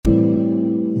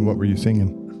What were you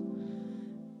singing?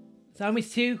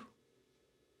 Zombies 2.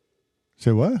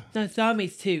 Say what? No,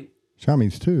 Zombies 2.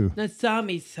 Jammies 2. No,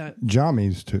 Zombies.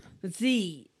 Jammies 2.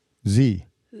 Z. Z.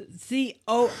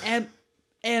 Z-O-M-M-B.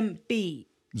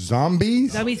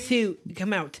 Zombies? Zombies 2.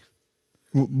 Come out.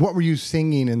 What were you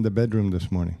singing in the bedroom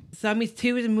this morning? Zombies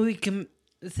 2 is a movie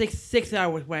 6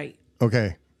 hours away.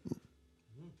 Okay.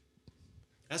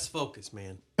 That's focus,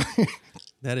 man.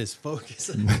 That is focus.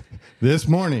 This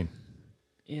morning,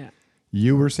 Yeah.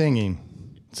 you were singing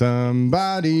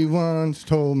Somebody Once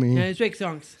Told Me. No, it's Drake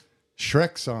songs.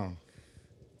 Shrek song.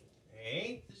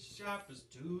 Ain't the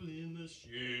sharpest tool in the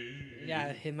shed. Yeah,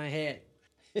 it hit my head.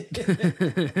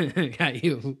 Got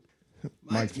you.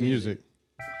 Mike's music.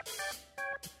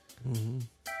 Mm-hmm.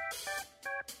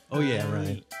 Oh, yeah,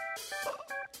 Ryan.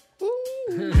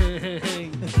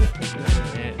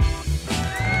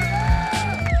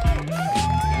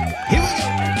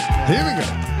 Here we go.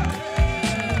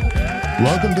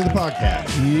 Welcome to the podcast.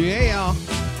 Yeah.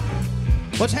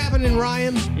 What's happening,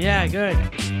 Ryan? Yeah, good.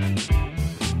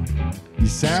 You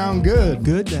sound good.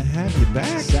 Good to have you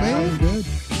back, Sound good.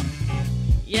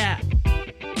 Yeah.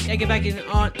 I get back in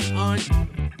on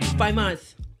 5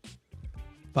 months.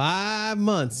 5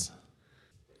 months.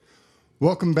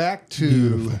 Welcome back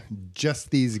to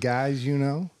Just These Guys, you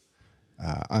know.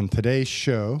 On today's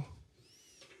show,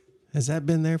 Has that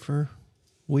been there for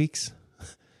weeks?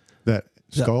 that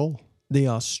skull. The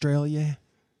Australia.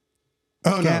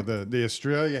 Oh, Cap. no, the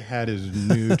Australia hat is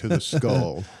new to the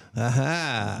skull.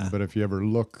 Aha. But if you ever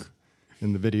look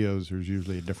in the videos, there's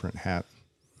usually a different hat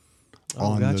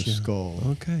on the skull.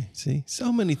 Okay. See,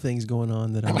 so many things going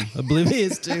on that I'm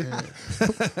oblivious to.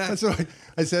 That's what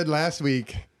I said last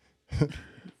week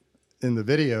in the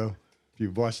video. If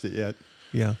you've watched it yet,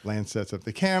 Yeah. Lance sets up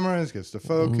the cameras, gets the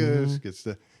focus, gets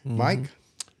the Mike.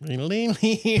 He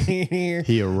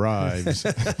arrives.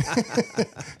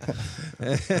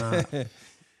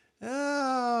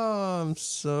 Oh, I'm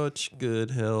such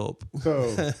good help.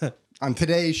 So, on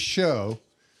today's show,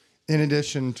 in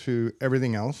addition to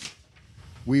everything else,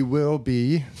 we will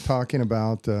be talking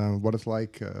about what it's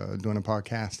like doing a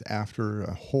podcast after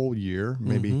a whole year,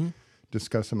 maybe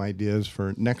discuss some ideas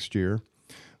for next year.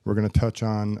 We're going to touch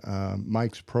on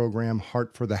Mike's program,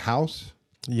 Heart for the House.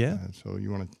 Yeah. So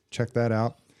you want to check that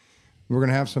out. We're going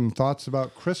to have some thoughts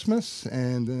about Christmas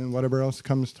and then whatever else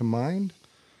comes to mind,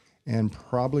 and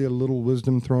probably a little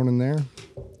wisdom thrown in there.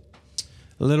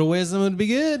 A little wisdom would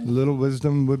be A good. little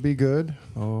wisdom would be good.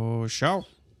 Oh, sure.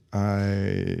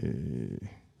 And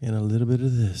a little bit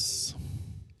of this.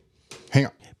 hang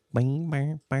on. Bang,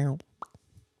 bang, bang.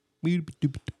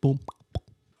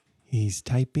 He's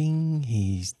typing.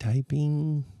 He's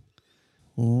typing.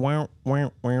 Wow,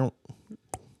 wow, wow.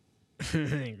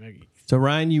 So,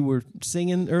 Ryan, you were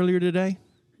singing earlier today?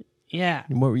 Yeah.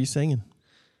 And what were you singing?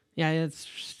 Yeah, it's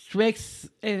Strix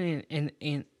and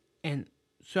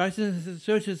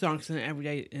social songs and every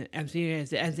day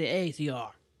MCA the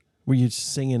ACR. Were you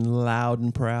singing loud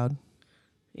and proud?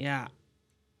 Yeah.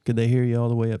 Could they hear you all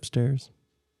the way upstairs?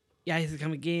 Yeah, he's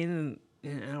coming again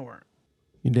in an hour.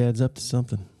 Your dad's up to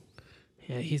something.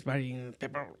 Yeah, he's biting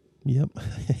pepper. Yep.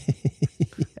 Yeah,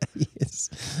 he is.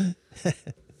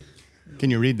 Can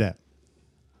you read that?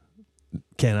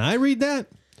 Can I read that?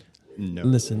 No.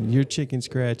 Listen, your chicken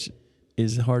scratch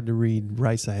is hard to read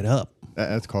right side up.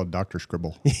 That's called Dr.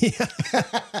 Scribble.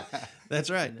 That's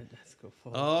right. Let's go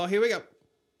forward. Oh, here we go.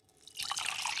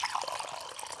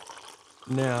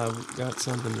 Now I've got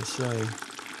something to say.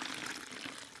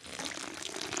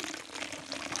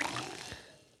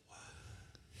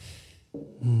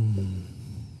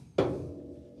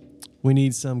 We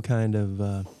need some kind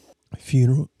of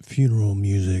funeral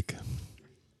music.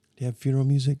 Do you have funeral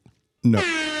music? No.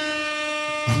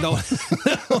 No,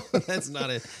 that's not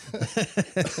it.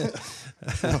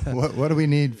 What do we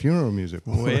need funeral music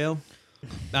for? Well,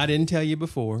 I didn't tell you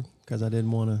before because I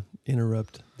didn't want to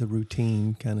interrupt the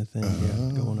routine kind of thing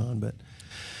going on. But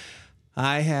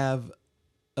I have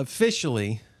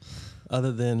officially,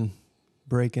 other than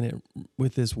breaking it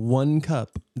with this one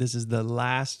cup, this is the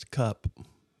last cup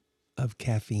of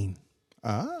caffeine.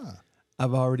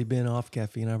 I've already been off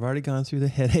caffeine. I've already gone through the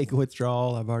headache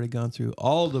withdrawal. I've already gone through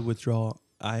all the withdrawal.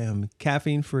 I am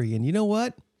caffeine free. And you know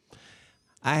what?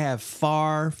 I have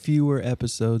far fewer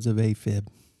episodes of AFib.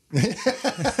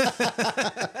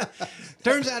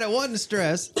 Turns out it wasn't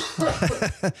stress.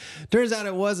 Turns out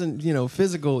it wasn't,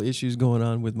 physical issues going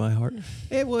on with my heart.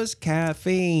 It was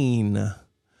caffeine.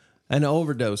 An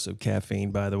overdose of caffeine,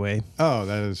 by the way. Oh,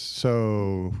 that is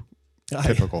so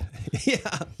typical.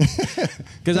 Yeah.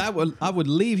 Because I would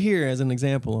leave here, as an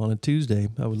example, on a Tuesday.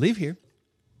 I would leave here.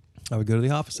 I would go to the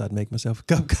office. I'd make myself a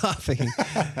cup of coffee.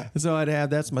 So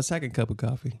that's my second cup of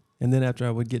coffee. And then after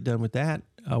I would get done with that,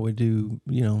 I would do,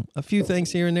 a few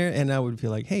things here and there. And I would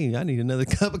feel like, hey, I need another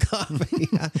cup of coffee.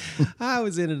 I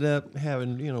always ended up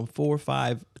having, 4 or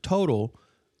 5 total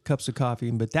cups of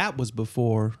coffee. But that was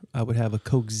before I would have a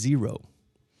Coke Zero.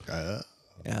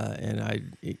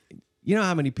 And you know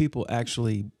how many people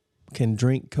actually can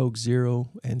drink Coke Zero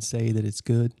and say that it's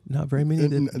good? Not very many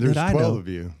There's that I 12 know. of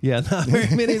you. Yeah, not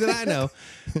very many that I know.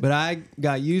 But I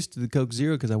got used to the Coke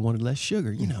Zero because I wanted less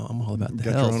sugar. I'm all about the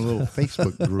Got health. your own little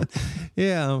Facebook group.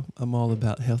 Yeah, I'm all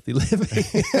about healthy living.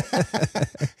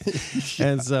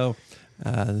 And so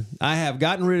I have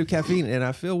gotten rid of caffeine and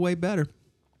I feel way better.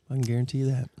 I can guarantee you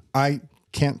that. I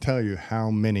can't tell you how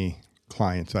many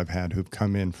clients I've had who've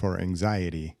come in for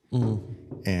anxiety,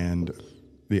 and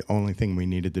the only thing we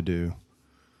needed to do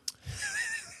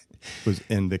was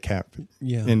end the caffeine.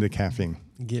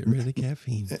 Get rid of the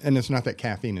caffeine. And it's not that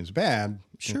caffeine is bad,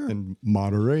 Sure. in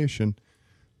moderation,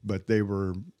 but they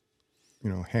were,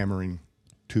 hammering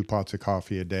 2 pots of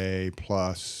coffee a day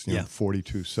plus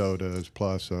 42 sodas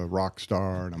plus a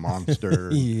Rockstar and a Monster.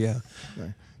 Yeah.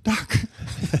 Doc.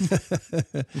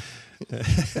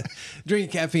 Drink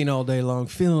caffeine all day long,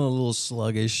 feeling a little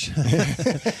sluggish.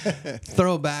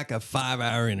 Throw back a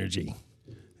 5-hour energy.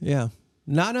 Yeah.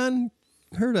 Not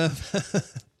unheard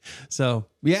of. So,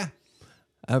 yeah,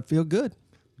 I feel good.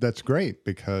 That's great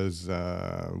because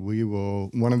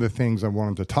one of the things I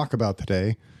wanted to talk about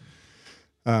today,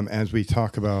 as we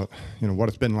talk about, what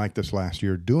it's been like this last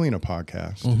year doing a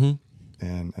podcast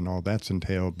and all that's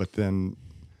entailed, but then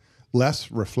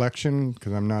less reflection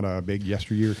because I'm not a big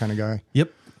yesteryear kind of guy. Yep.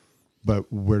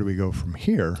 But where do we go from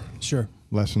here? Sure.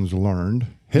 Lessons learned.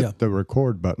 Hit the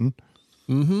record button.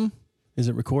 Mm-hmm. Is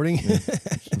it recording?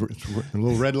 It's a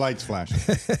little red light's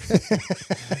flashing.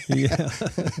 Yeah.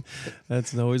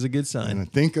 That's always a good And sign. I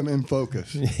think I'm in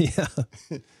focus. Yeah.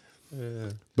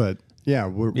 But yeah,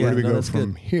 where do we go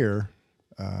from here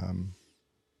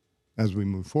as we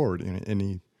move forward?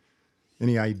 Any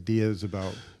ideas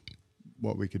about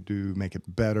what we could do, make it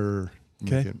better,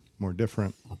 make it more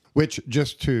different? Which,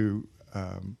 just to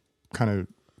kind of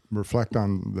reflect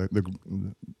on the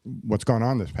what's gone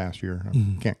on this past year.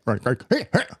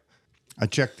 I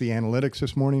checked the analytics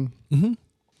this morning. Mm-hmm.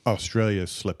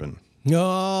 Australia's slipping.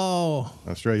 No.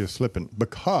 Australia's slipping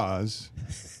because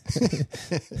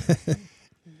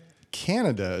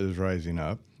Canada is rising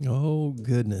up. Oh,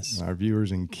 goodness. Our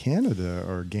viewers in Canada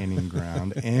are gaining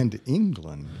ground, and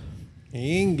England.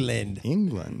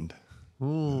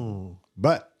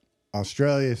 But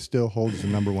Australia still holds the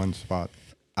number 1 spot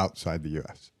outside the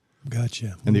U.S.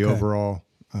 Gotcha. And the overall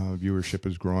viewership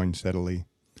is growing steadily,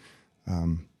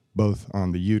 both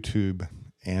on the YouTube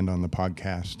and on the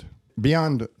podcast.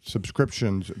 Beyond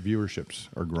subscriptions, viewerships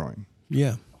are growing.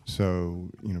 Yeah. So,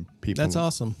 people That's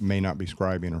awesome. may not be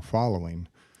scribing or following.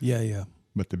 Yeah.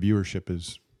 But the viewership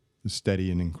is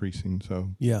steady and increasing. So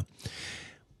Yeah.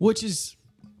 Which is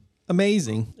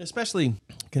amazing, especially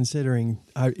considering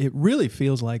it really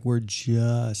feels like we're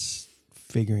just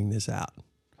figuring this out.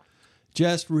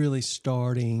 Just really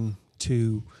starting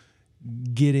to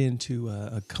get into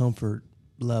a comfort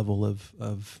level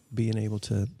of being able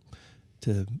to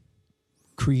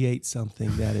create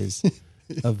something that is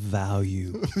of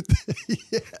value.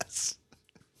 Yes.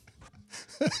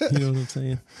 You know what I'm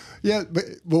saying? Yeah, but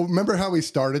remember how we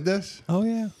started this? Oh,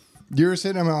 yeah. You were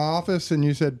sitting in my office and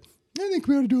you said, I think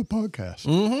we ought to do a podcast.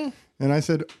 Mm-hmm. And I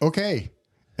said, okay.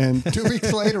 And 2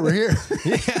 weeks later, we're here.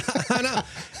 Yeah, I know.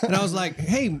 And I was like,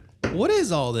 hey, what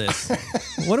is all this?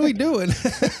 What are we doing?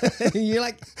 And you're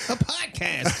like, a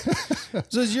podcast.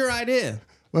 So it's your idea.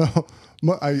 Well,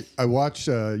 I watch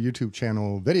YouTube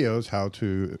channel videos how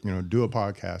to do a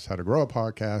podcast, how to grow a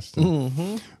podcast.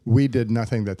 And we did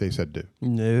nothing that they said do.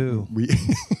 No.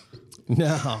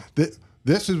 No.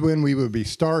 This is when we would be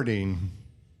starting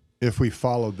if we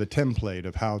followed the template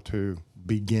of how to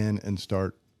begin and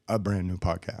start a brand new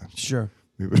podcast. Sure.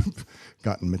 We would have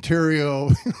gotten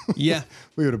material. Yeah.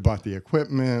 We would have bought the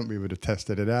equipment. We would have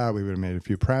tested it out. We would have made a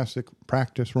few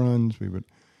practice runs. We would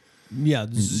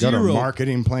got our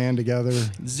marketing plan together.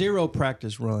 0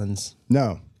 practice runs.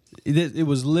 No. It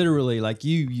was literally like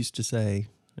you used to say,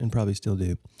 and probably still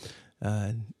do,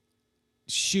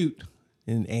 shoot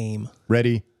and aim.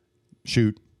 Ready,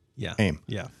 shoot, aim.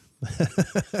 Yeah.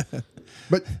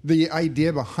 But the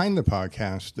idea behind the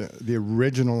podcast, the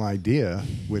original idea,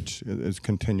 which is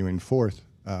continuing forth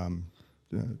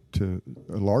to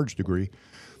a large degree,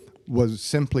 was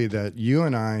simply that you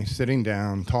and I sitting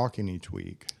down talking each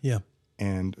week,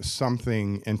 and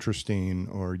something interesting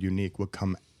or unique would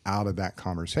come out of that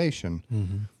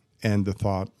conversation, And the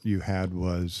thought you had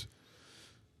was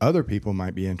other people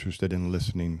might be interested in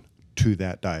listening to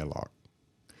that dialogue.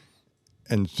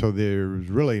 And so there's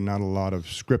really not a lot of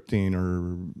scripting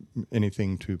or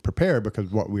anything to prepare, because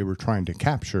what we were trying to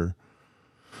capture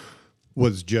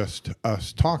was just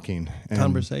us talking. And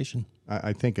Conversation.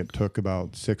 I think it took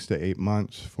about 6 to 8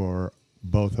 months for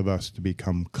both of us to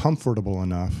become comfortable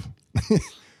enough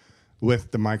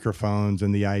with the microphones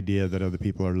and the idea that other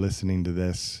people are listening to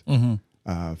this,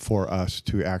 for us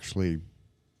to actually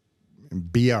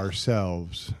be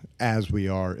ourselves as we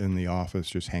are in the office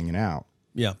just hanging out.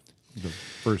 Yeah. The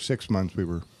first 6 months we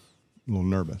were a little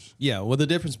nervous. Yeah. Well, the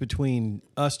difference between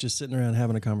us just sitting around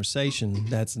having a conversation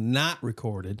that's not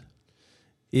recorded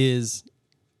is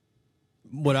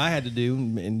what I had to do,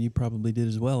 and you probably did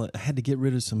as well. I had to get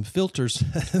rid of some filters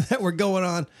that were going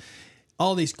on.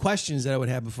 All these questions that I would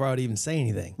have before I would even say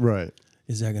anything. Right.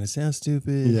 Is that going to sound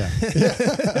stupid? Yeah.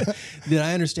 Did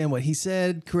I understand what he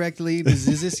said correctly?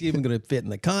 Is this even going to fit in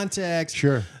the context?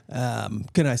 Sure.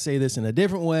 Can I say this in a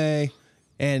different way?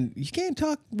 And you can't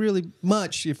talk really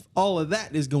much if all of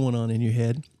that is going on in your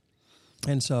head.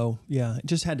 And so, yeah, I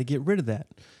just had to get rid of that.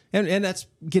 And that's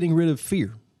getting rid of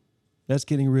fear. That's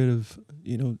getting rid of,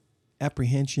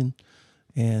 apprehension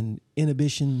and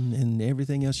inhibition and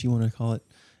everything else you want to call it.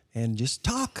 And just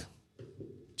talk.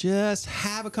 Just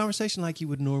have a conversation like you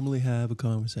would normally have a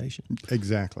conversation.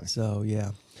 Exactly. So,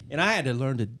 yeah. And I had to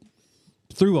learn to,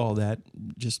 through all that,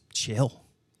 just chill.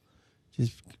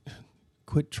 Just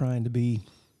quit trying to be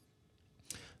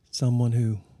someone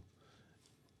who,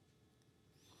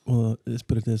 well, let's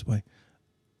put it this way.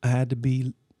 I had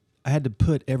to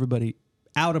put everybody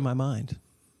out of my mind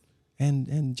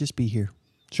and just be here.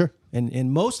 Sure.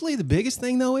 And mostly the biggest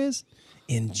thing, though, is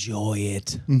enjoy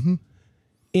it. Mm-hmm.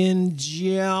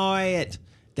 Enjoy it.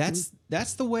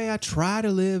 That's the way I try to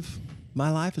live my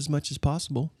life as much as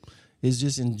possible, is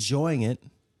just enjoying it,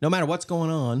 no matter what's going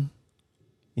on,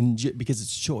 because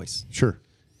it's choice. Sure.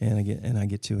 And I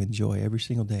get to enjoy every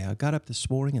single day. I got up this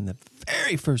morning, and the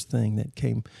very first thing that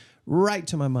came right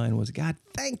to my mind was, God,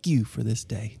 thank you for this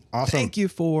day. Awesome. Thank you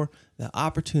for the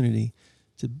opportunity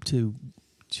to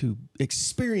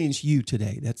experience you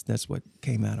today. That's what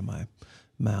came out of my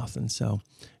mouth. And so,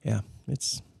 yeah,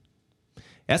 that's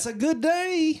a good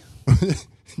day.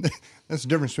 That's the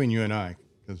difference between you and I.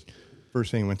 Because first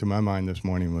thing that went to my mind this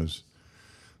morning was,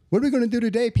 what are we going to do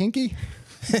today, Pinky?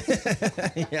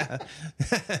 Yeah.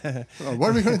 What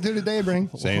are we going to do today, Bring?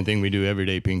 Same thing we do every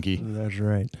day, Pinky. That's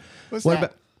right.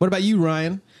 What What about you,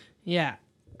 Ryan? Yeah.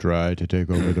 Try to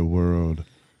take over the world.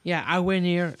 Yeah, I went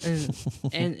here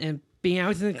and being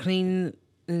out and clean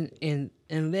and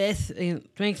this and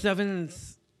drink stuff and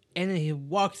he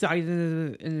walks out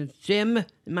in the gym.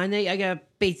 Monday I got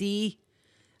busy.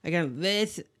 I got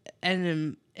this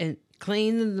and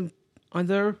clean the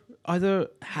other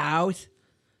house,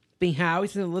 being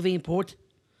house and living port.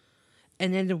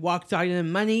 And then the walks out in the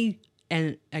money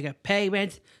and I got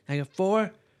payment. I got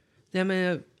 4.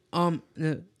 Then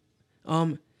the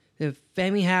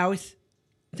family house,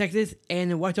 Texas,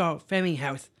 and the Water family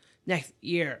house next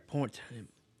year. Point.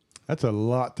 That's a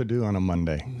lot to do on a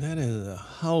Monday. That is a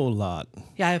whole lot.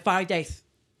 Yeah, I have 5 days.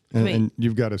 And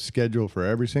you've got a schedule for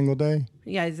every single day?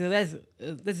 Yeah, this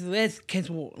is less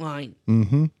cancel line.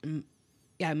 Mm-hmm.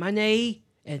 Yeah, Monday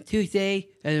and Tuesday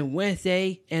and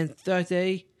Wednesday and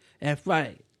Thursday and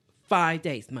Friday. 5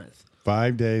 days month.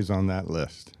 5 days on that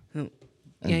list.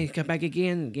 Yeah, you come back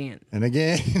again and again. And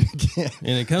again and again.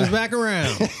 And it comes back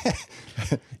around.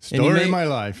 Story of my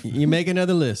life. You make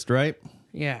another list, right?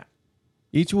 Yeah.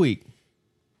 Each week.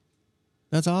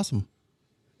 That's awesome.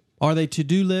 Are they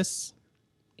to-do lists?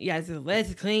 Yeah, it's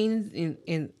less clean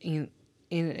in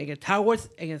I get towels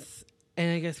and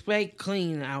I get spray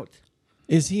clean out.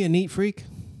 Is he a neat freak?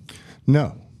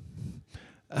 No.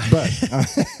 But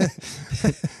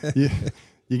you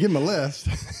give him a list.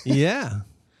 Yeah.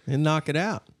 And knock it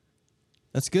out.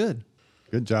 That's good.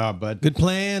 Good job, bud. Good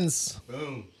plans.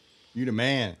 Boom. You the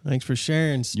man. Thanks for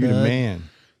sharing, stud. You the man.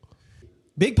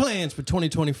 Big plans for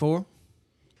 2024.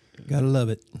 Gotta love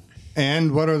it.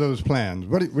 And what are those plans?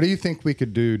 What do you think we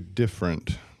could do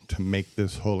different to make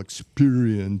this whole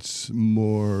experience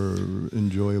more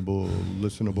enjoyable,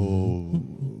 listenable,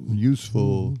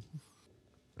 useful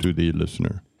to the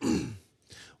listener?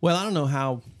 Well, I don't know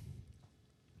how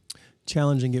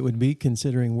challenging it would be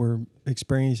considering we're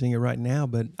experiencing it right now,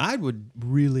 but I would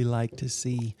really like to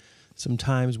see some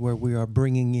times where we are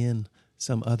bringing in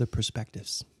some other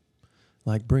perspectives,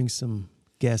 like bring some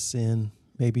guests in,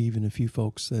 maybe even a few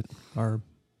folks that are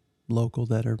local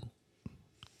that are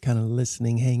kind of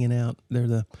listening, hanging out. They're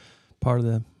the part of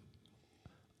the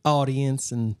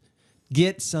audience, and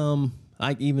get some.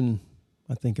 I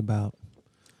think about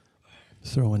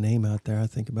throw a name out there. I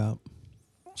think about.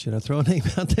 Should I throw a name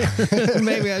out there?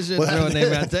 Maybe I should throw a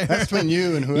name out there. That's between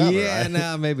you and whoever. Yeah, right?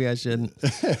 no, maybe I shouldn't.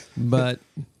 But,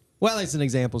 well, as an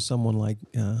example, someone like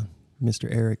Mr.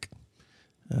 Eric,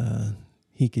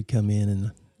 he could come in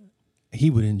and he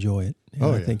would enjoy it. And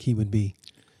I think he would be.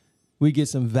 We get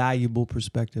some valuable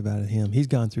perspective out of him. He's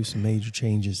gone through some major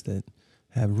changes that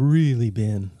have really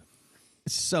been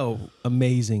so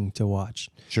amazing to watch.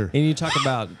 Sure. And you talk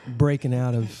about breaking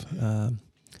out of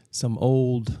some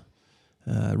old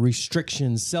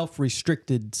restrictions,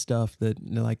 self-restricted stuff that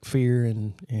like fear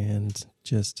and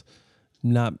just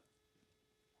not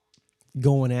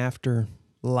going after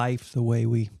life the way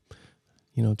we,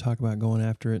 talk about going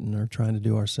after it and are trying to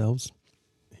do ourselves.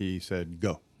 He said,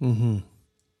 go. Mm-hmm.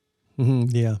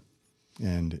 Mm-hmm. Yeah.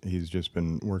 And he's just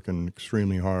been working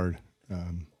extremely hard.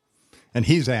 And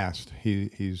he's asked,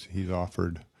 he's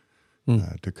offered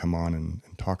to come on and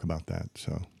talk about that.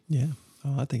 So yeah.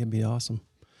 Oh, I think it'd be awesome.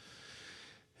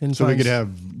 And so we could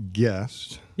have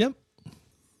guests. Yep.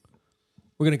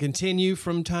 We're going to continue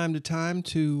from time to time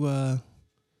to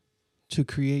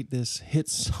create this hit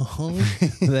song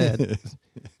that,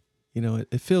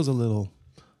 it feels a little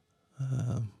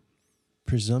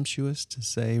presumptuous to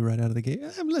say right out of the gate,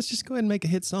 let's just go ahead and make a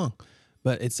hit song.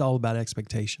 But it's all about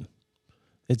expectation.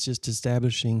 It's just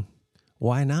establishing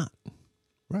why not?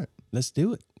 Right. Let's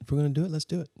do it. If we're going to do it, let's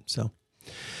do it. So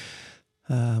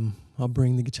I'll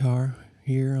bring the guitar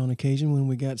here on occasion when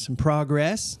we got some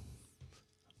progress.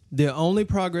 The only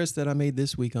progress that I made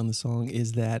this week on the song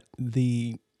is that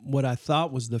what I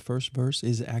thought was the first verse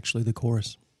is actually the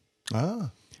chorus.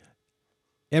 Ah.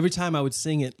 Every time I would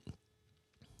sing it,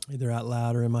 either out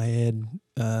loud or in my head,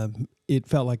 it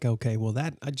felt like, okay, well,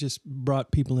 that I just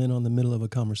brought people in on the middle of a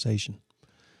conversation.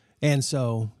 And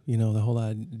so, the whole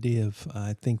idea of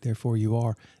I think, therefore you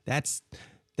are, that's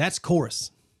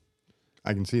chorus.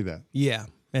 I can see that. Yeah.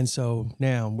 And so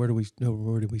now where do we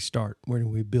start? Where do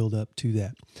we build up to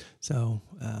that? So,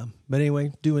 but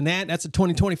anyway, doing that's a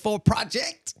 2024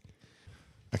 project.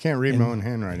 I can't read my own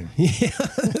handwriting. Yeah,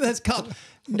 that's called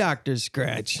Dr.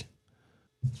 Scratch.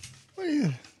 What are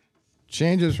you?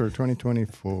 Changes for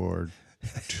 2024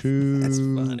 to That's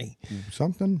funny.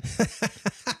 Something?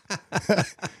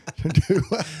 To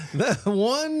what? The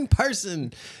one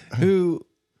person who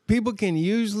people can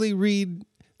usually read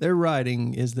their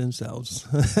writing is themselves.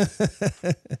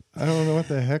 I don't know what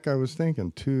the heck I was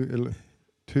thinking.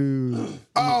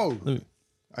 Oh!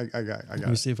 I got Let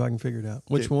me it. see if I can figure it out.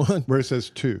 Which one? Where it says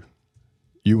two.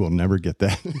 You will never get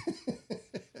that.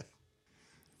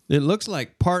 It looks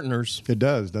like partners. It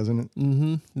does, doesn't it?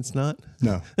 Mm-hmm. It's not?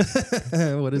 No.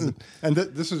 What is it? And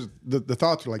this is, the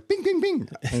thoughts are like, bing, bing, bing.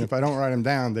 And if I don't write them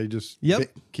down, they just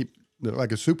keep, they're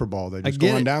like a Super Bowl. They just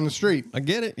go on down the street. I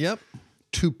get it. Yep.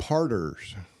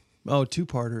 Two-parters. Oh,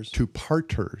 two-parters.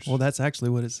 Two-parters. Well, that's actually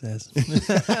what it says.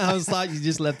 I was thought you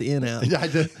just left the N out. Yeah, I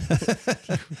did.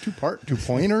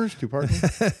 Two-pointers? Two-parters?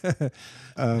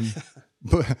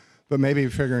 But maybe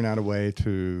figuring out a way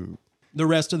to... The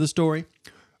rest of the story?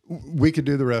 We could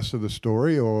do the rest of the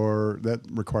story, or that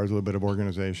requires a little bit of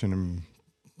organization and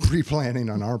pre-planning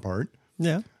on our part.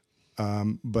 Yeah.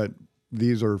 But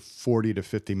these are 40 to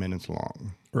 50 minutes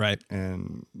long. Right.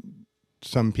 And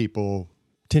some people...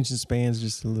 Attention span's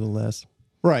just a little less.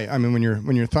 Right. I mean, when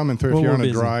you're thumbing through, if you're on a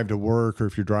busy. drive to work or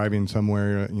if you're driving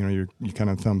somewhere, you kind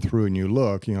of thumb through and you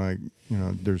look,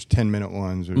 there's 10-minute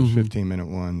ones, there's 15-minute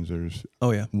ones, there's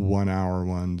 1 hour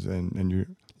ones. And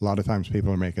a lot of times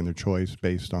people are making their choice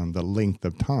based on the length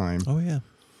of time. Oh, yeah.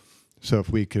 So if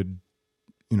we could,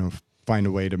 find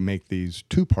a way to make these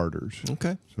two-parters.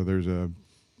 Okay. So there's a,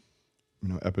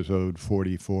 episode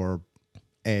 44A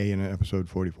and an episode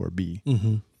 44B.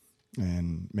 Mm-hmm.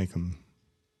 And make them.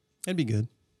 That'd be good.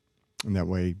 And that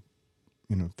way,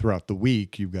 throughout the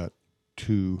week, you've got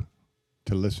two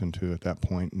to listen to at that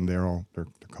point, and they're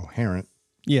coherent.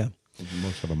 Yeah.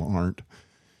 Most of them aren't.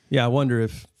 Yeah, I wonder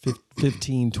if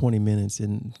 15, 20 minutes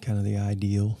isn't kind of the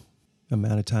ideal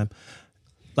amount of time.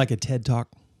 Like a TED Talk.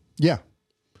 Yeah.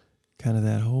 Kind of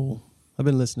that whole... I've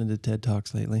been listening to TED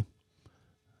Talks lately.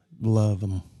 Love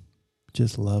them.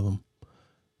 Just love them.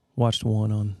 Watched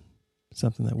one on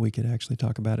something that we could actually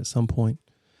talk about at some point.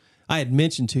 I had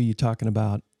mentioned to you talking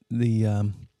about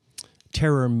the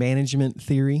terror management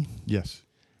theory. Yes.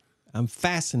 I'm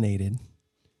fascinated,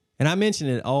 and I mention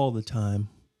it all the time.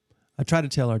 I try to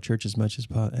tell our church as much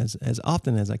as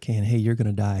often as I can, hey, you're going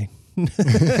to die.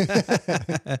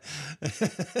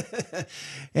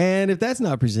 And if that's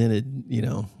not presented,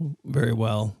 very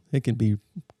well, it can be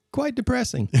quite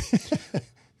depressing.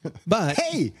 But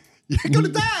hey, You're going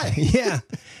to die. Yeah.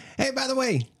 Hey, by the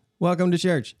way, welcome to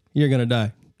church. You're going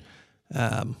to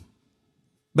die.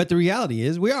 But the reality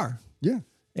is we are. Yeah.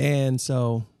 And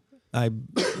so I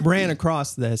ran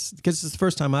across this because it's the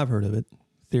first time I've heard of it,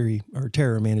 theory or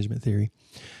terror management theory.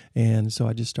 And so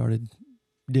I just started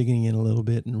digging in a little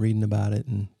bit and reading about it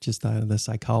and just the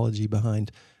psychology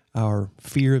behind our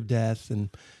fear of death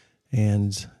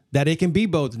and that it can be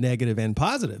both negative and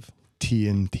positive.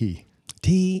 TNT.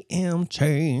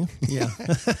 TMT. Yeah.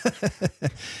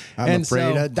 I'm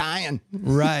afraid of dying.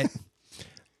 Right.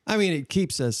 I mean, it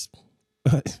keeps us.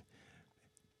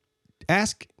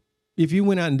 Ask if you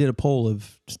went out and did a poll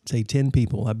of, say, 10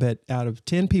 people. I bet out of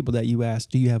 10 people that you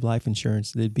asked, do you have life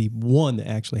insurance? There'd be one that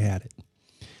actually had it.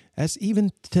 That's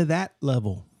even to that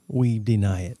level, we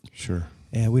deny it. Sure.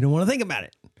 And we don't want to think about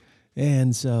it.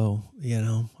 And so,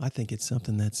 I think it's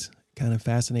something that's kind of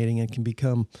fascinating and can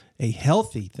become a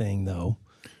healthy thing, though,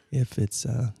 if it's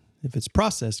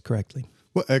processed correctly.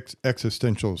 Well,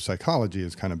 existential psychology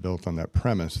is kind of built on that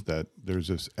premise that there's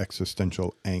this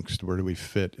existential angst. Where do we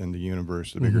fit in the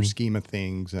universe, the bigger scheme of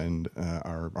things, and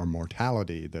our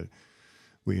mortality that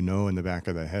we know in the back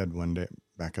of the head one day,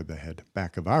 back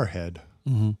of our head,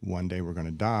 one day we're going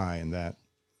to die, and that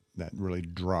really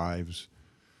drives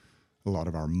a lot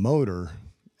of our motor.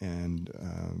 And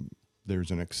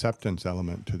there's an acceptance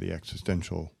element to the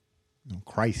existential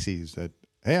crises that,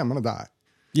 hey, I'm going to die.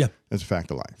 Yeah, it's a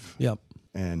fact of life. Yep.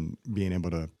 And being able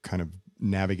to kind of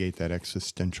navigate that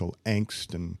existential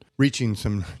angst and reaching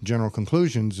some general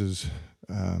conclusions is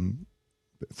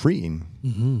freeing.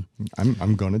 Mm-hmm.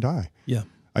 I'm going to die. Yeah.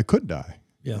 I could die.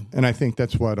 Yeah. And I think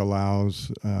that's what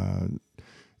allows,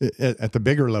 at the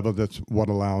bigger level, that's what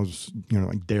allows,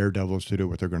 like daredevils to do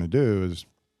what they're going to do is,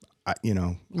 I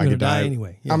could die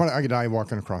anyway. Yeah. I could die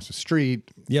walking across the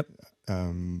street. Yep.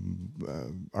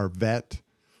 Our vet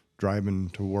driving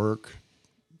to work,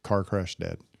 car crash,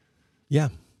 dead. Yeah.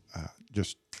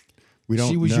 We don't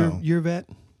know. She was your vet?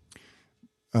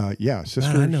 Yeah,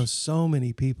 sisters. Man, I know so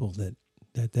many people that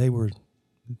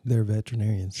they're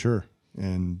veterinarians. Sure.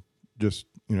 And just,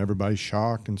 everybody's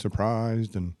shocked and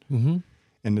surprised. And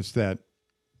and it's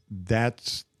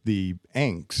that's the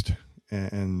angst.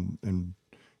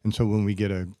 And so when we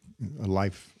get a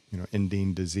life,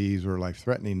 ending disease or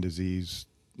life-threatening disease,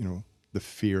 the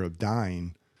fear of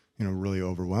dying, really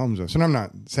overwhelms us. And I'm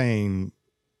not saying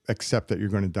accept that you're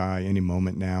going to die any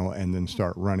moment now and then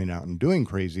start running out and doing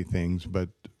crazy things, but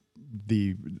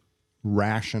the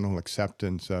rational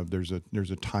acceptance of there's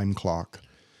a time clock.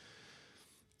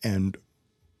 And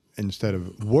instead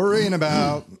of worrying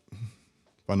about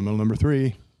fundamental number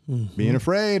 3, being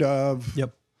afraid of,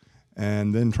 yep,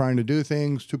 and then trying to do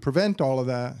things to prevent all of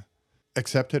that,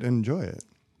 accept it and enjoy it.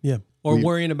 Yeah. Or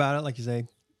worrying about it, like you say,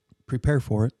 prepare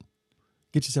for it.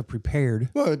 Get yourself prepared.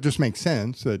 Well, it just makes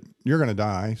sense that you're going to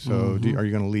die. So are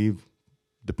you going to leave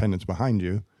dependents behind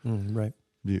you? Right.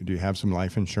 Do you have some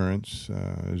life insurance?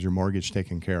 Is your mortgage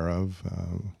taken care of?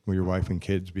 Will your wife and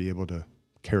kids be able to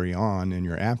carry on in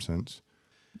your absence?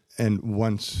 And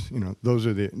once, those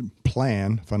are the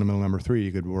plan, fundamental number 3,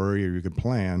 you could worry or you could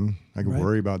plan. I could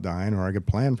worry about dying or I could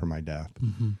plan for my death.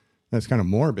 That's kind of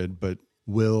morbid, but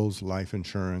wills, life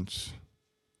insurance,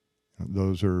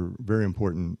 those are very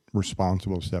important,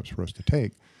 responsible steps for us to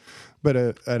take. But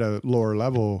at a lower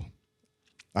level,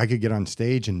 I could get on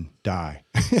stage and die.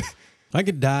 I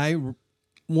could die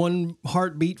one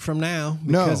heartbeat from now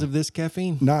because of this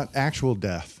caffeine. Not actual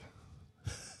death.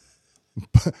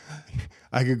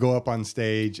 I could go up on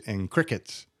stage and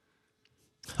crickets.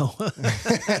 Oh.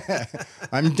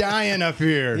 I'm dying up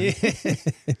here. Yeah.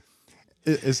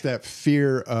 It's that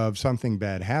fear of something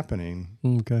bad happening,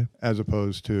 okay, as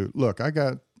opposed to, look, I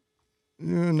got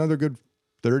another good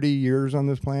 30 years on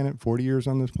this planet, 40 years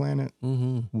on this planet.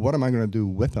 What am I going to do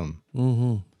with them?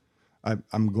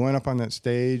 I'm going up on that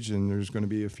stage, and there's going to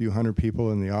be a few hundred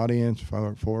people in the audience,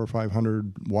 400 or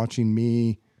 500 watching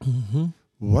me.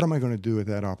 What am I going to do with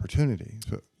that opportunity?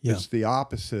 So it's the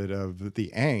opposite of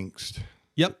the angst.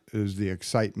 Yep, is the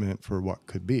excitement for what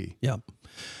could be. Yep.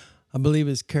 I believe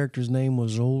his character's name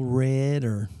was Old Red,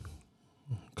 or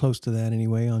close to that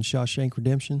anyway, on Shawshank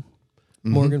Redemption.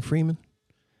 Morgan Freeman.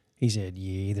 He said,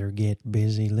 you either get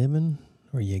busy living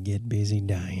or you get busy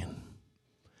dying.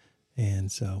 And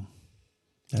so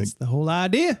that's the whole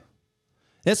idea.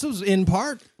 This was in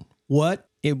part what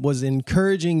it was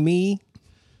encouraging me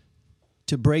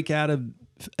to break out of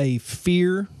a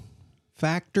fear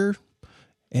factor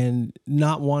and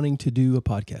not wanting to do a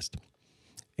podcast.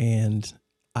 And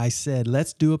I said,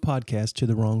 let's do a podcast to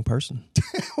the wrong person.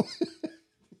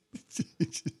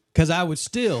 Because I would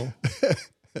still,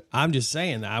 I'm just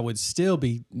saying, I would still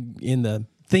be in the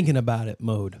thinking about it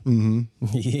mode. Mm-hmm.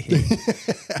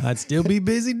 Yeah. I'd still be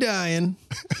busy dying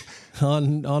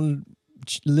on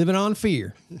living on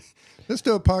fear. Let's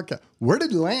do a podcast. Where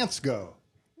did Lance go?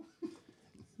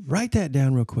 Write that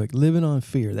down real quick. Living on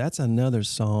fear. That's another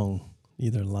song,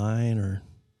 either line or,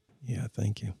 yeah,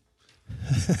 thank you.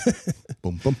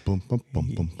 Boom, boom, boom, boom,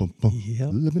 boom, boom, boom, boom. Yep.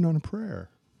 Living on a prayer.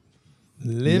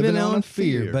 Living on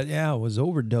fear. But yeah, I was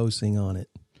overdosing on it.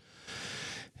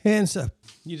 And so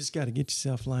you just got to get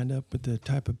yourself lined up with the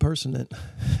type of person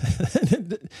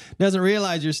that doesn't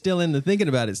realize you're still in the thinking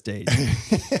about it stage.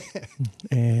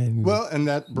 And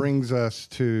that brings us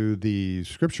to the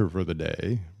scripture for the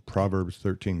day, Proverbs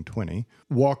 13:20.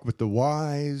 Walk with the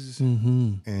wise,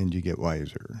 and you get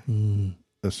wiser.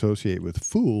 Associate with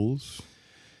fools,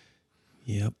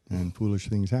 yep, and foolish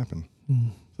things happen.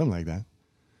 Something like that.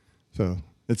 So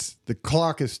it's the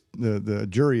clock is the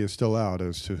jury is still out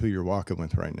as to who you're walking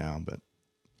with right now. But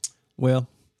well,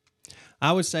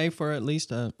 I would say for at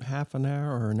least a half an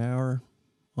hour or an hour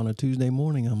on a Tuesday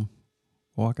morning, I'm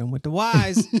walking with the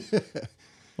wise.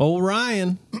 Old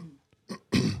Ryan,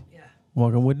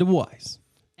 walking with the wise.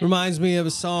 Reminds me of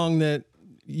a song that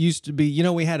used to be. You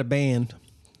know, we had a band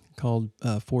called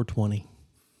 420,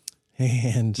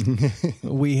 and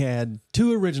we had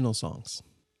 2 original songs.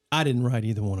 I didn't write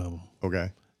either one of them.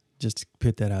 okay, Just to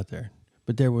put that out there.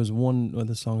 But there was one of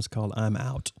the songs called "I'm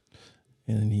Out,"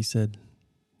 and he said,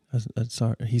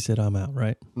 "Sorry," he said, "I'm out,"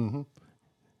 right? Mm-hmm.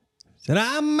 Said,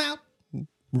 "I'm out,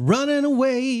 running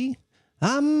away.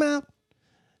 I'm out,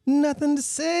 nothing to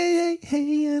say,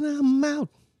 hey, and I'm out.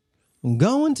 I'm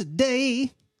going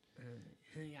today,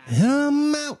 and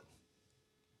I'm out."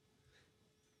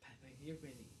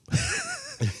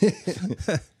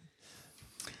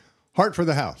 Heart for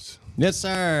the House. Yes,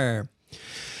 sir.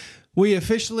 We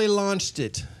officially launched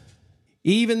it.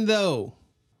 Even though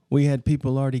we had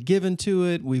people already given to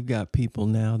it, we've got people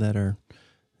now that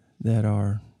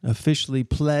are officially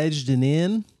pledged and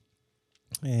in.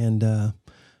 And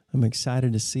I'm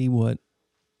excited to see what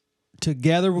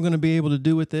together we're going to be able to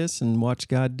do with this and watch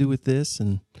God do with this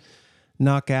and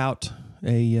knock out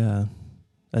a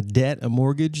debt, a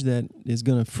mortgage that is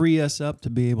going to free us up to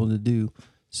be able to do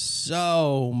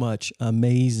so much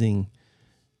amazing,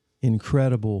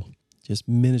 incredible just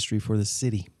ministry for the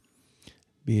city.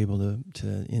 Be able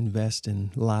to invest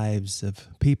in lives of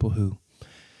people who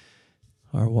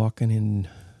are walking in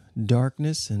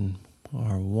darkness and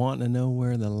are wanting to know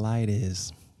where the light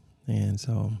is. And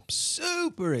so I'm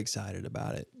super excited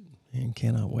about it and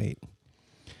cannot wait.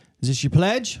 Is this your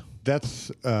pledge?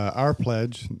 That's our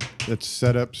pledge. It's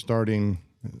set up starting.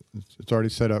 It's already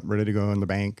set up, ready to go in the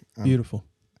bank. Beautiful.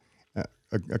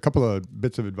 A couple of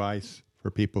bits of advice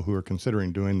for people who are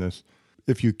considering doing this.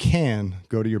 If you can,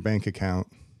 go to your bank account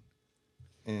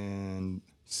and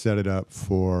set it up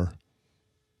for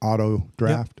auto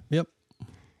draft. Yep.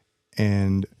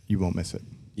 And you won't miss it.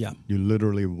 Yeah. You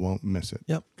literally won't miss it.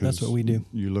 Yep. That's what we do.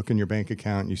 You look in your bank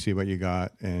account, you see what you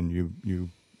got, and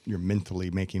you're mentally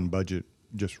making budget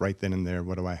just right then and there.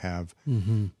 What do I have?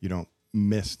 Mm-hmm. You don't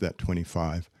miss that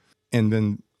 25. And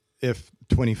then if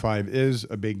 25 is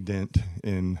a big dent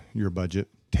in your budget,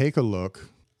 take a look.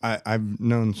 I've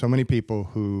known so many people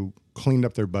who cleaned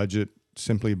up their budget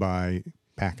simply by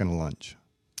packing a lunch.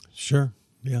 Sure.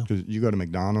 Yeah. Because you go to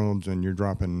McDonald's and you're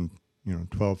dropping, $12,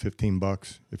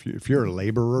 $15. If you're a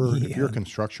laborer, if you're a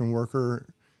construction worker,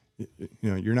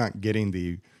 you're not getting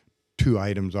the 2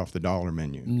 items off the dollar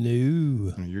menu.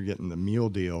 No. You're getting the meal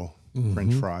deal,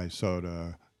 French fries,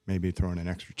 soda, maybe throwing an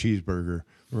extra cheeseburger.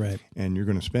 Right. And you're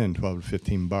going to spend $12 to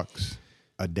 $15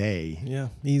 a day. Yeah,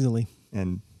 easily.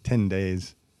 And 10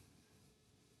 days,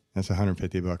 that's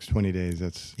 $150. 20 days,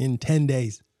 that's... In 10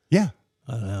 days. Yeah.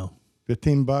 I don't know.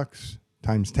 $15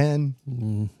 times 10.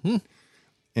 Mm-hmm.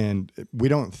 And we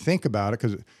don't think about it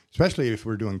because, especially if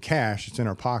we're doing cash, it's in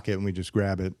our pocket and we just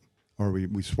grab it, or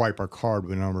we swipe our card.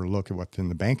 We never look at what's in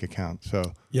the bank account.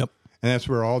 So, yep. And that's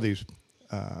where all these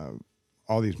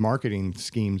marketing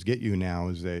schemes get you now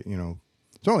is that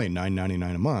it's only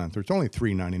 $9.99 a month, or it's only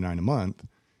 $3.99 a month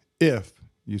if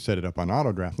you set it up on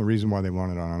auto draft. And the reason why they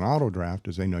want it on an auto draft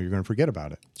is they know you're going to forget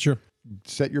about it. Sure.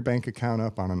 Set your bank account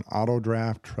up on an auto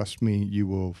draft. Trust me, you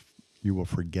will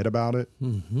forget about it.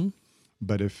 Mm-hmm.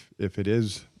 But if it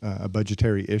is a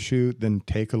budgetary issue, then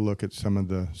take a look at some of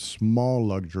the small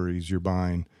luxuries you're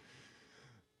buying.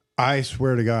 I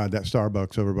swear to God, that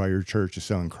Starbucks over by your church is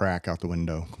selling crack out the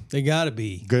window. They got to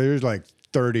be. There's like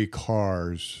 30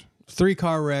 cars. 3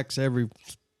 car wrecks every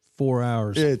 4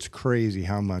 hours. It's crazy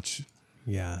how much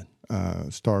Yeah.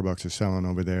 Starbucks is selling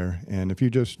over there. And if you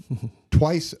just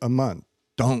twice a month,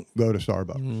 don't go to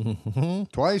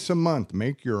Starbucks. Twice a month,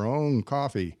 make your own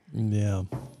coffee. Yeah.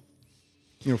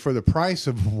 For the price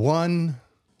of one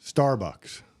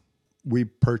Starbucks, we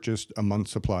purchased a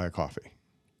month's supply of coffee.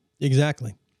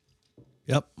 Exactly.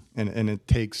 Yep. And it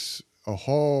takes a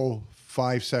whole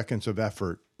 5 seconds of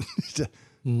effort to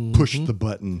push the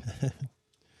button.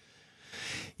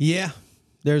 Yeah.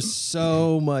 There's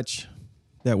so much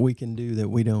that we can do that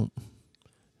we don't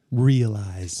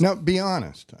realize. Now, be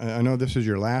honest. I know this is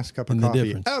your last cup of And the coffee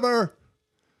difference. ever,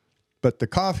 but the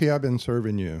coffee I've been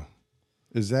serving you,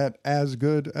 is that as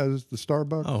good as the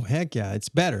Starbucks? Oh, heck yeah. It's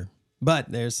better.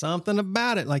 But there's something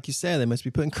about it. Like you said, they must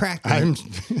be putting crack in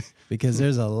it because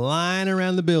there's a line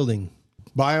around the building.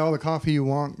 Buy all the coffee you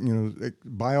want,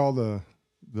 buy all the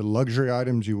luxury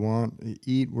items you want,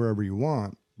 eat wherever you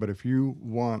want. But if you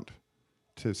want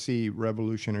to see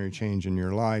revolutionary change in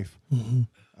your life,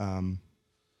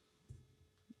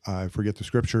 I forget the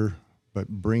scripture, but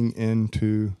bring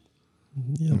into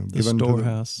The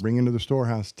storehouse. bring into the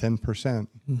storehouse 10%,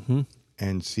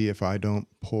 and see if I don't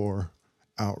pour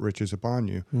out riches upon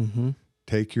you.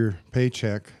 Take your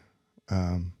paycheck,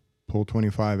 pull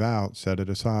 25 out, set it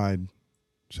aside,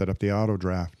 set up the auto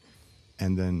draft,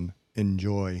 and then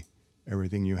enjoy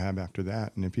everything you have after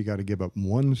that. And if you got to give up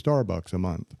one Starbucks a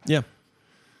month, Yeah.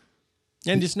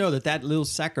 And just know that little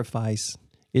sacrifice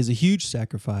is a huge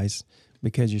sacrifice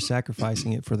because you're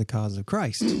sacrificing it for the cause of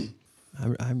Christ.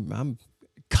 I'm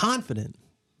confident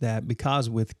that because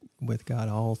with God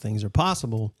all things are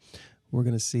possible, we're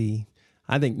going to see,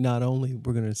 I think not only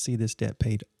we're going to see this debt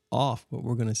paid off, but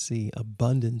we're going to see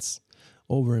abundance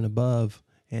over and above.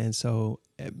 And so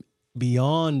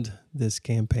beyond this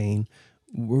campaign,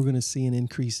 we're going to see an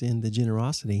increase in the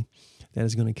generosity that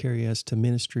is going to carry us to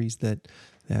ministries that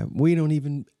we don't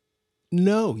even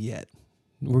know yet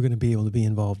we're going to be able to be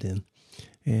involved in.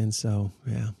 And so,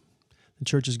 yeah, the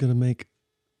church is going to make,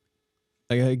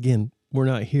 again, we're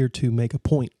not here to make a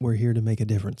point. We're here to make a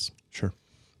difference. sure.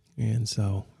 And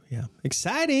so, yeah,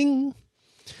 exciting.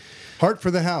 Heart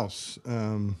for the House.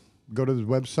 Go to the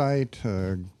website.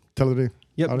 Tell it.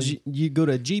 Yep, you go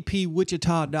to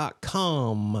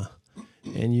gpwichita.com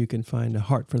and you can find a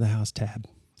Heart for the House tab.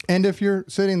 And if you're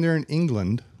sitting there in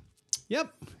England,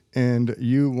 Yep. and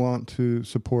you want to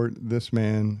support this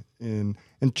man and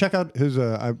check out his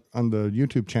on the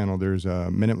YouTube channel, there's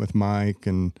a Minute with Mike,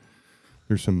 and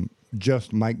there's some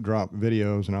just mic drop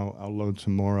videos, and I'll load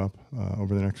some more up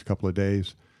over the next couple of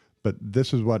days. But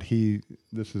this is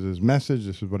his message.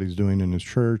 This is what he's doing in his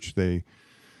church.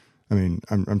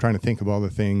 I'm trying to think of all the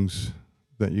things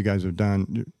that you guys have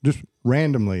done just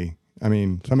randomly.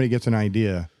 Somebody gets an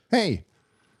idea. Hey.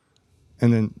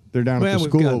 And then they're down at the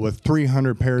school with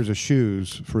 300 pairs of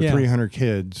shoes for 300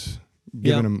 kids,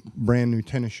 giving them brand new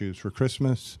tennis shoes for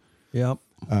Christmas. Yep.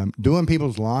 Doing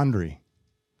people's laundry.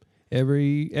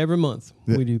 Every month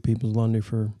we do people's laundry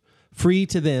for free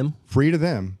to them. Free to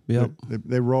them. Yep.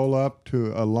 They roll up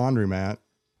to a laundromat,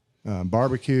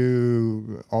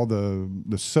 barbecue, all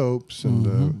the soaps,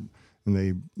 and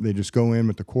they just go in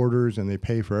with the quarters, and they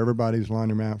pay for everybody's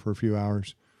laundromat for a few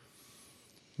hours.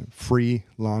 Free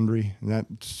laundry,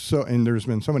 and there's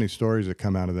been so many stories that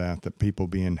come out of that people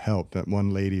being helped. That one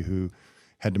lady who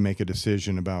had to make a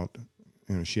decision about,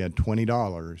 she had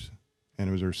 $20, and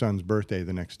it was her son's birthday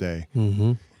the next day,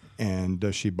 and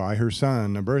does she buy her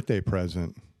son a birthday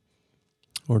present,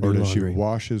 or does she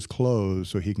wash his clothes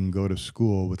so he can go to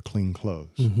school with clean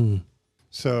clothes?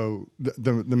 So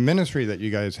the ministry that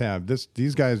you guys have,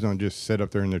 these guys don't just sit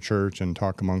up there in the church and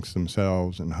talk amongst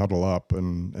themselves and huddle up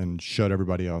and shut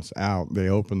everybody else out. They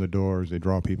open the doors. They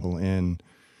draw people in.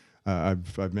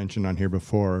 I've mentioned on here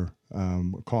before,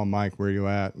 call Mike, where you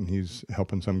at? And he's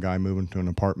helping some guy move into an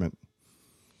apartment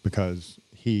because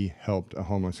he helped a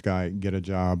homeless guy get a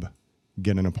job,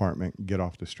 get an apartment, get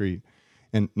off the street.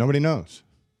 And nobody knows.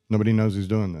 Nobody knows he's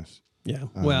doing this. Yeah.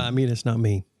 Well, it's not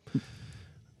me.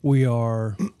 We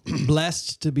are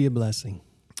blessed to be a blessing.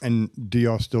 And do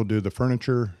y'all still do the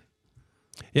furniture?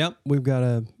 Yep. We've got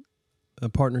a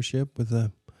partnership with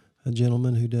a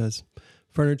gentleman who does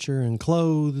furniture and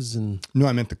clothes and... No,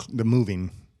 I meant the moving.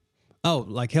 Oh,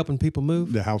 like helping people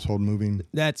move? The household moving.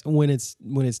 That's when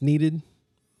it's needed.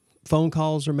 Phone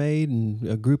calls are made and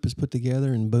a group is put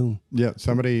together and boom. Yeah,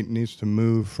 somebody needs to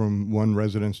move from one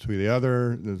residence to the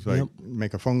other. There's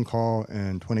make a phone call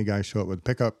and 20 guys show up with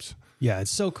pickups. Yeah,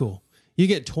 it's so cool. You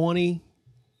get 20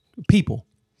 people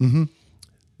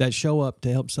that show up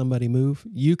to help somebody move.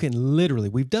 You can literally,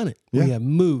 we've done it. Yeah. We have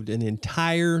moved an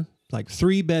entire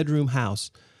 3-bedroom house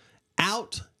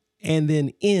out and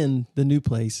then in the new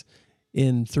place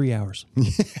in 3 hours.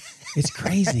 It's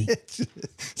crazy. It's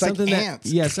something like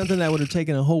ants. Something that would have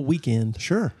taken a whole weekend.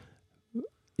 Sure.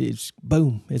 It's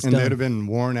boom. It's and done. they'd have been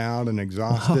worn out and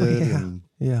exhausted.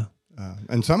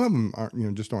 And some of them are,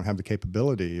 just don't have the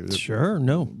capability. Sure,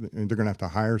 no. They're going to have to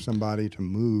hire somebody to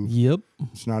move. Yep.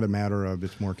 It's not a matter of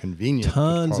it's more convenient.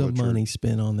 Tons of money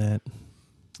spent on that.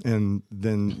 And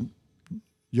then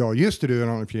y'all used to do, I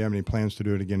don't know if you have any plans to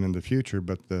do it again in the future,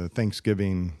 but the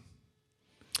Thanksgiving.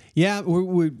 Yeah,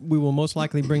 we will most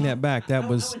likely bring that back. That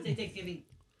was. I would say Thanksgiving.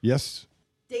 Yes.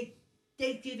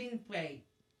 Thanksgiving parade.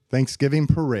 Thanksgiving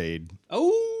parade.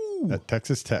 Oh. At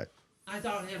Texas Tech. I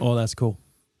thought him. Oh, that's cool.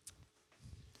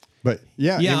 But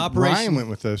Operation Ryan went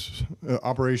with this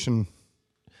Operation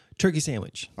Turkey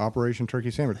Sandwich. Operation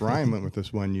Turkey Sandwich. Ryan went with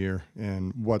this one year,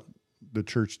 and what the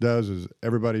church does is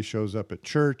everybody shows up at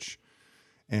church,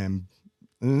 and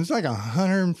it's like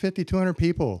 150, 200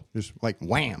 people, just like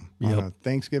wham on a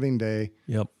Thanksgiving Day.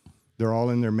 Yep. They're all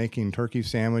in there making turkey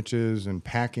sandwiches and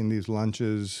packing these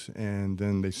lunches, and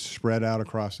then they spread out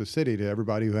across the city to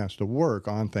everybody who has to work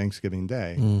on Thanksgiving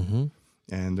Day. Mm-hmm.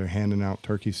 And they're handing out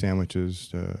turkey sandwiches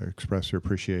to express their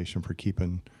appreciation for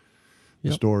keeping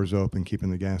the stores open, keeping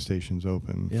the gas stations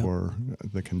open for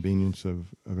the convenience of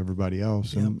everybody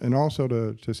else. And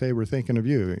also to say we're thinking of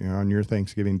you. On your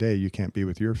Thanksgiving Day, you can't be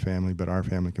with your family, but our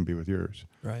family can be with yours.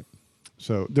 Right.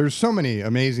 So there's so many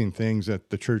amazing things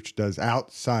that the church does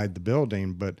outside the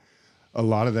building, but a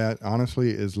lot of that,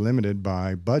 honestly, is limited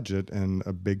by budget, and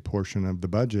a big portion of the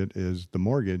budget is the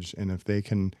mortgage. And if they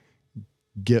can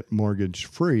get mortgage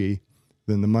free,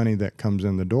 then the money that comes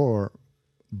in the door,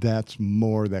 that's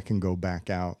more that can go back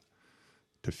out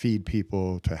to feed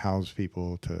people, to house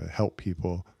people, to help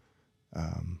people.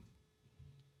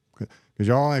 Because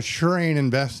y'all sure ain't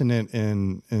investing it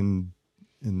in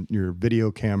your video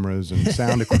cameras and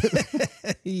sound equipment.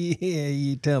 Yeah,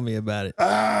 you tell me about it.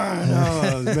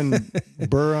 No, it's been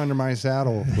burr under my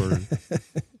saddle for.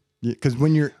 Because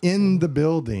when you're in the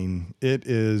building, it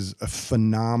is a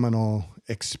phenomenal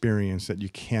experience that you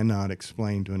cannot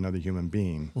explain to another human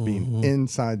being. Mm-hmm. Being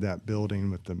inside that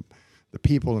building with the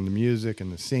people and the music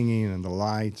and the singing and the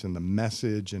lights and the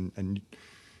message, and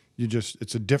you just,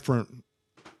 it's a different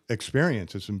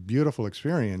experience. It's a beautiful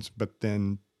experience, but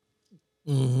then.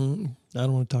 Mm-hmm. I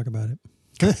don't want to talk about it.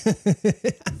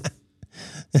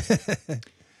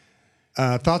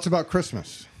 Thoughts about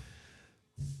Christmas?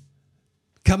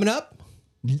 Coming up?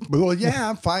 Well,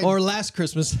 yeah, 5 or last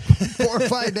Christmas. 4 or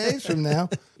 5 days from now.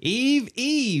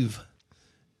 Eve.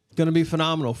 Going to be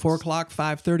phenomenal. 4 o'clock,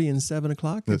 5:30, and 7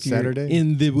 o'clock. That's Saturday?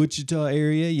 In the Wichita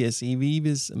area. Yes, Eve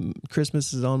is,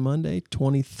 Christmas is on Monday.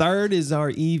 23rd is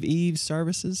our Eve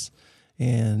services.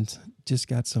 And just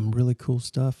got some really cool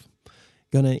stuff.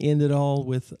 Going to end it all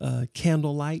with a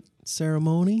candlelight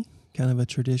ceremony. Kind of a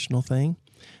traditional thing.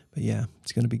 But yeah,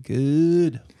 it's going to be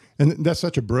good. And that's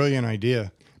such a brilliant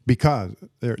idea, because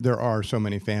there are so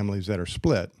many families that are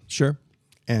split. Sure.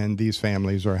 And these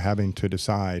families are having to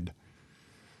decide,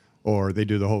 or they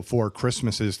do the whole 4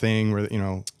 Christmases thing where,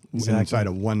 exactly. inside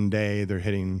of one day they're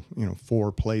hitting,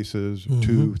 4 places, mm-hmm.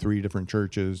 2, 3 different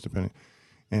churches, depending.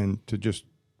 And to just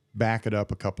back it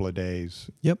up a couple of days.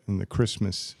 Yep. And the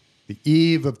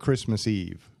eve of Christmas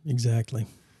Eve. Exactly.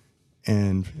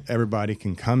 And everybody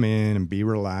can come in and be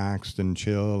relaxed and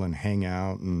chill and hang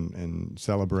out and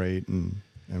celebrate and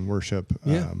worship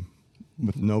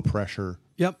with no pressure.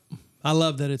 Yep. I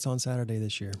love that it's on Saturday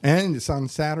this year. And it's on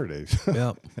Saturdays.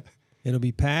 Yep. It'll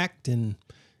be packed and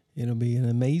it'll be an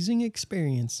amazing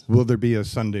experience. Will there be a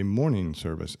Sunday morning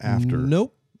service after?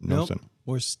 Nope. No.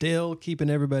 We're still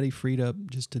keeping everybody freed up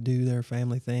just to do their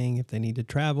family thing. If they need to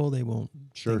travel, they won't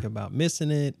think about missing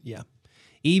it. Yeah.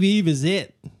 Eve is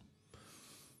it.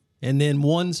 And then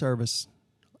one service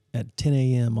at 10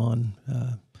 a.m. on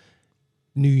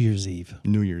New Year's Eve.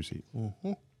 New Year's Eve.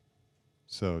 Mm-hmm.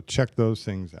 So check those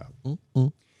things out.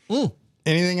 Mm-hmm.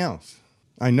 Anything else?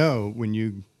 I know when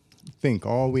you think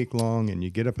all week long and you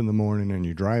get up in the morning and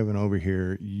you're driving over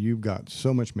here, you've got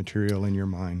so much material in your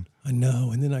mind. I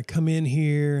know. And then I come in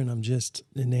here and I'm just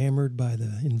enamored by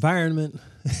the environment.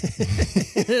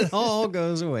 It all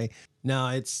goes away.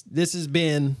 Now, this has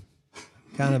been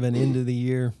kind of an end of the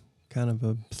year kind of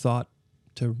a thought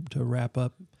to wrap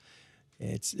up.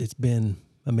 It's been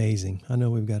amazing. I know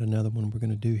we've got another one we're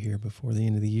going to do here before the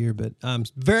end of the year, but I'm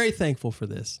very thankful for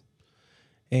this.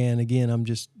 And again, I'm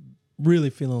just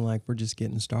really feeling like we're just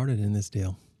getting started in this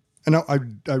deal. And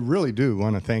I really do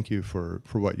want to thank you for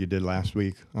what you did last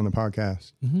week on the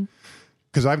podcast.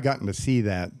 Because I've gotten to see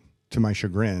that, to my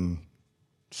chagrin,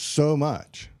 so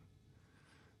much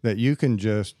that you can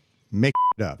just make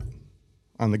it up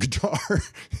on the guitar.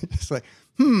 It's like,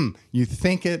 you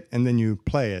think it and then you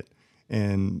play it,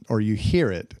 or you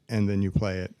hear it and then you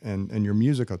play it, and your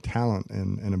musical talent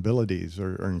and abilities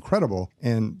are incredible.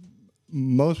 And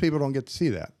most people don't get to see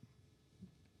that.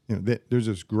 You know, there's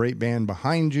this great band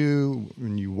behind you.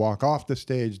 When you walk off the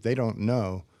stage, they don't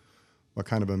know what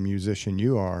kind of a musician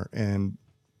you are. And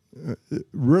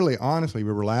really, honestly,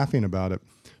 we were laughing about it,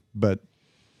 but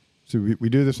so we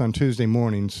do this on Tuesday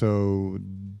morning. So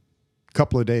a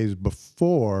couple of days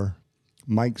before,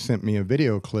 Mike sent me a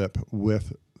video clip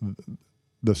with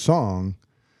the song,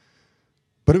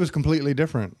 but it was completely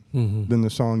different than the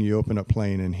song you open up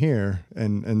playing in here.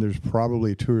 And there's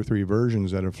probably 2 or 3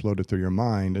 versions that have floated through your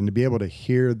mind. And to be able to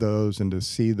hear those and to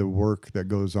see the work that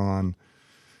goes on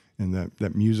and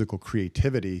that musical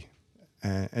creativity,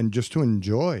 and just to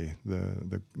enjoy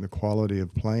the quality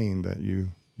of playing that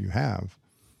you have,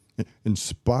 it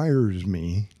inspires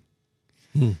me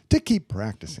to keep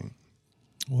practicing.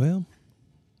 Well,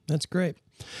 that's great.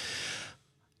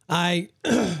 I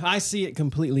see it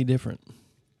completely different,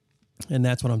 and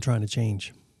that's what I'm trying to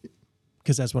change,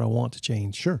 because that's what I want to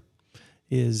change. Sure.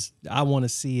 Is I want to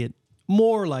see it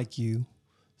more like you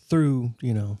through,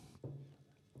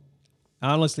 I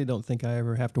honestly don't think I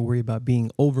ever have to worry about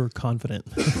being overconfident.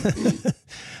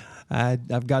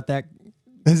 I've got that.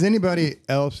 Has anybody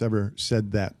else ever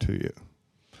said that to you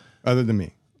other than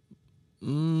me?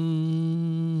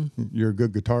 You're a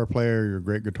good guitar player. You're a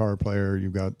great guitar player.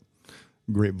 You've got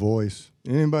a great voice.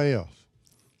 Anybody else?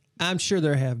 I'm sure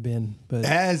there have been, but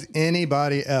Has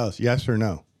anybody else? Yes or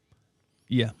no?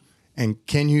 yeah, And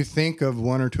can you think of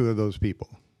 1 or 2 of those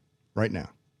people right now?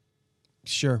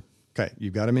 sure. Okay,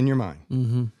 you've got them in your mind.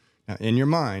 Mm-hmm. Now, in your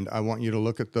mind, I want you to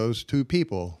look at those 2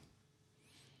 people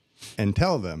and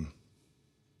tell them,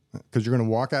 because you're going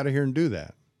to walk out of here and do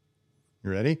that. You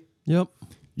ready? Yep.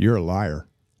 You're a liar.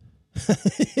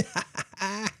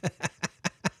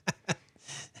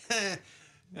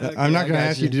 I'm not going to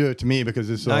ask you to do it to me because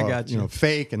it's all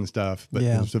fake and stuff, but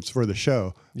it's for the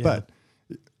show. Yeah. But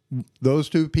those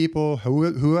 2 people,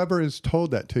 whoever has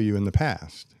told that to you in the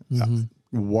past,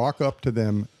 walk up to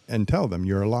them and tell them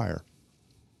you're a liar.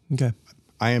 Okay.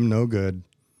 I am no good.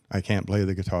 I can't play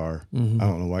the guitar. I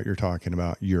don't know what you're talking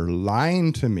about. You're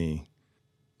lying to me.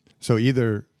 So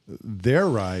either they're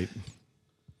right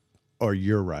or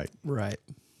you're right. Right.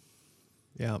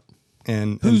 Yep.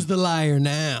 And who's the liar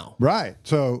now? Right.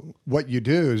 So what you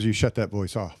do is you shut that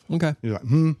voice off. Okay. You're like,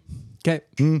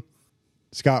 Okay.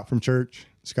 Scott from church.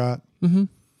 Scott.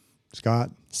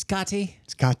 Scott. Scotty.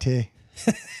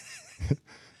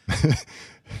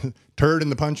 Turd in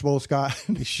the punch bowl, Scott.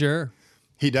 Sure.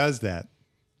 He does that.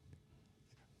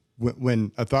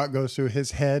 When a thought goes through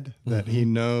his head that he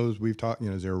knows we've talked,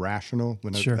 is irrational.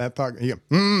 When that thought, he goes,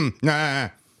 nah.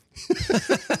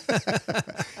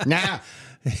 Nah.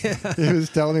 Yeah. He was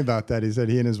telling me about that. He said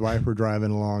he and his wife were driving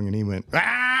along and he went,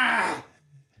 ah!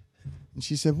 And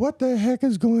she said, what the heck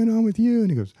is going on with you?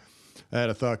 And he goes, I had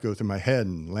a thought go through my head.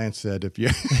 And Lance said, if you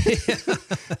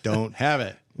don't have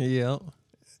it. Yeah.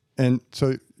 And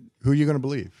so who are you going to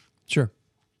believe? Sure.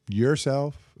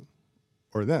 Yourself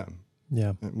or them?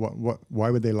 Yeah. Why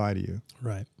would they lie to you?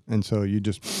 Right. And so you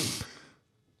just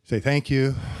say thank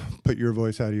you, put your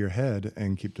voice out of your head,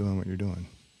 and keep doing what you're doing.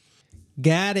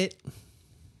 Got it.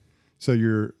 So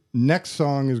your next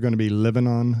song is going to be Living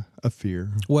on a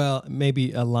Fear. Well,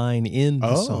 maybe a line in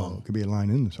the song. It could be a line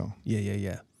in the song.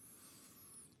 Yeah.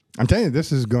 I'm telling you,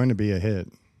 this is going to be a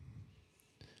hit.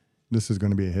 This is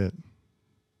going to be a hit.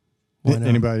 Why not?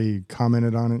 Anybody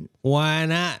commented on it? Why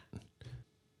not?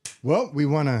 Well, we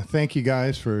want to thank you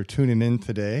guys for tuning in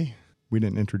today. We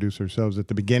didn't introduce ourselves at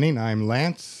the beginning. I'm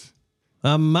Lance.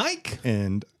 I'm Mike.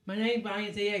 And my name's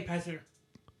Ryan Z.A. Pastor.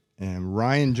 And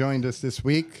Ryan joined us this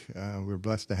week. We're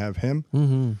blessed to have him.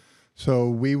 Mm-hmm. So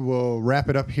we will wrap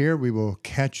it up here. We will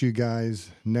catch you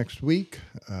guys next week.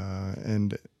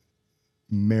 And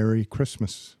Merry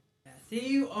Christmas. See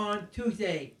you on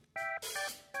Tuesday.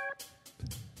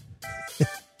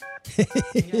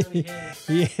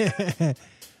 Yeah.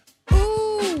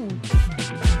 Ooh.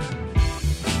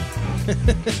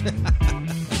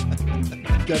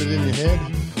 Got it in your head?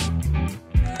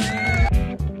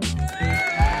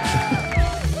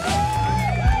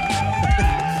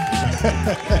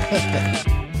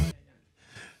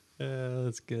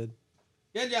 That's good.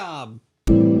 Good job.